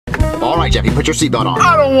right, Jeffy, put your seatbelt on.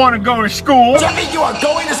 I don't want to go to school. Jeffy, you are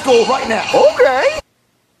going to school right now. Okay.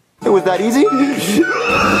 It was that easy?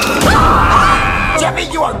 Jeffy,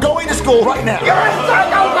 you are going to school right now. You're a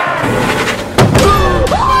psychopath.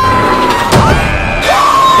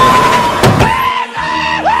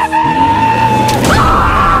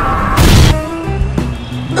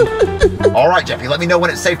 All right, Jeffy, let me know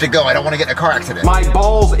when it's safe to go. I don't want to get in a car accident. My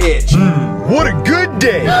balls itch. What a good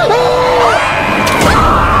day.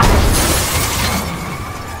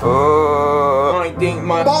 I think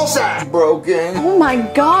my ballsack's broken. Oh my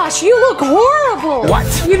gosh, you look horrible! What?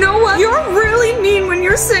 You know what? You're really mean when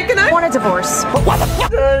you're sick and I want a divorce. What the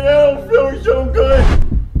fuck? I don't feel so good.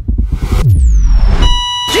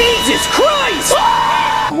 Jesus Christ!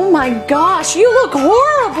 Oh my gosh, you look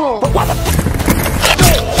horrible! What the fuck?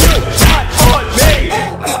 Not on me!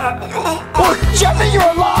 Oh, Jeffy,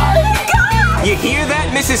 you're alive! You hear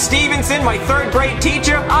that, Mrs. Stevenson, my third grade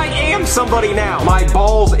teacher? I am somebody now. My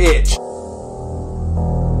balls itch.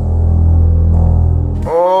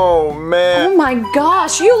 Oh, man. Oh my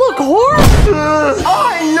gosh, you look horrible!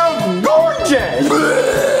 I look gorgeous!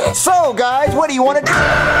 So, guys, what do you want to do?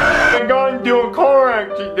 I got into a car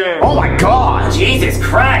accident. Oh my God! Jesus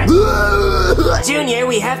Christ! Junior,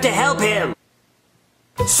 we have to help him!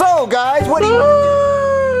 So, guys, what do you want to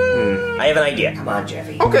do? I have an idea. Come on,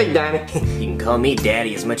 Jeffy. Okay, Danny. You can call me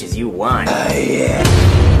Daddy as much as you want. Yeah.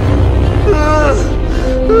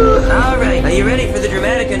 Alright, are you ready for the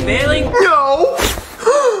dramatic unveiling? No!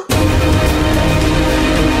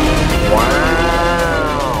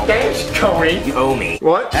 Wow! Thanks, Cody. You owe me.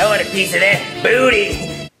 What? I want a piece of that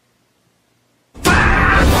booty!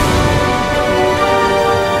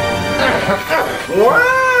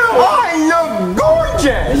 Wow! I look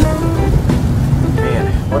gorgeous! Man,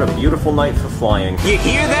 what a beautiful night for flying. You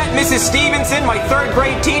hear that, Mrs. Stevenson, my third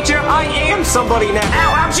grade teacher? I am somebody now.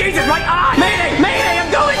 Ow, ow, Jesus, my eye! Mayday, mayday,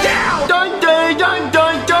 I'm going down! Dun dun dun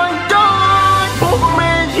dun dun dun!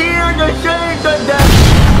 Superman's here to save the day!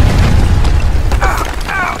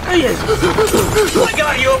 Oh my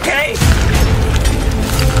God, are you okay?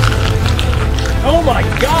 Oh my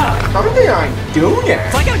God! How did I do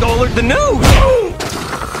that? I gotta go alert the news.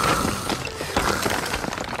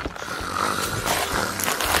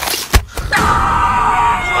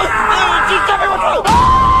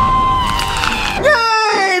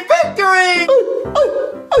 Yay! Victory!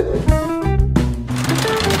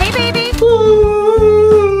 Hey baby!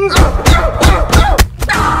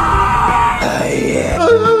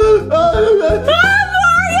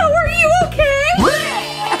 Mario, are you okay?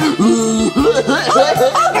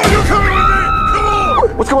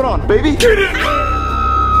 What's going on, baby? Get it!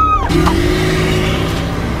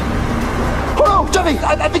 Oh, no, Jeffy,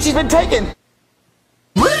 I think she's been taken.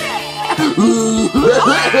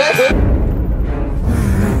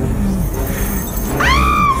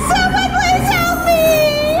 Someone please help me!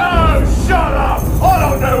 Oh, shut up! I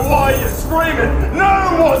don't know why you're screaming! No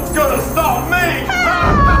one's gonna stop me!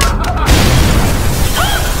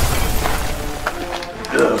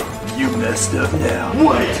 You messed up now.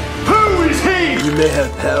 Wait! Who is he? You may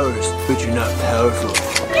have powers, but you're not powerful.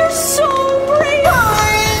 You're so brave!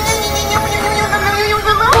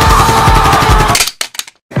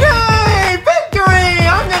 Yay! Victory!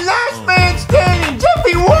 I'm the last man standing!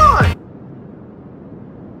 Jeffy won!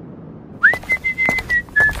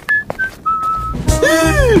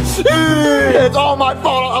 It's all my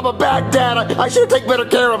fault. I'm a bad dad. I should have taken better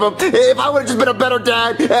care of him. If I would have just been a better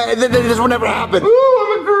dad, then this would never happen. Ooh,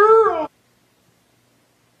 I'm a girl!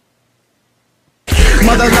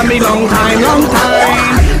 Mother love me long time, long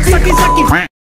time. Sucky, sucky.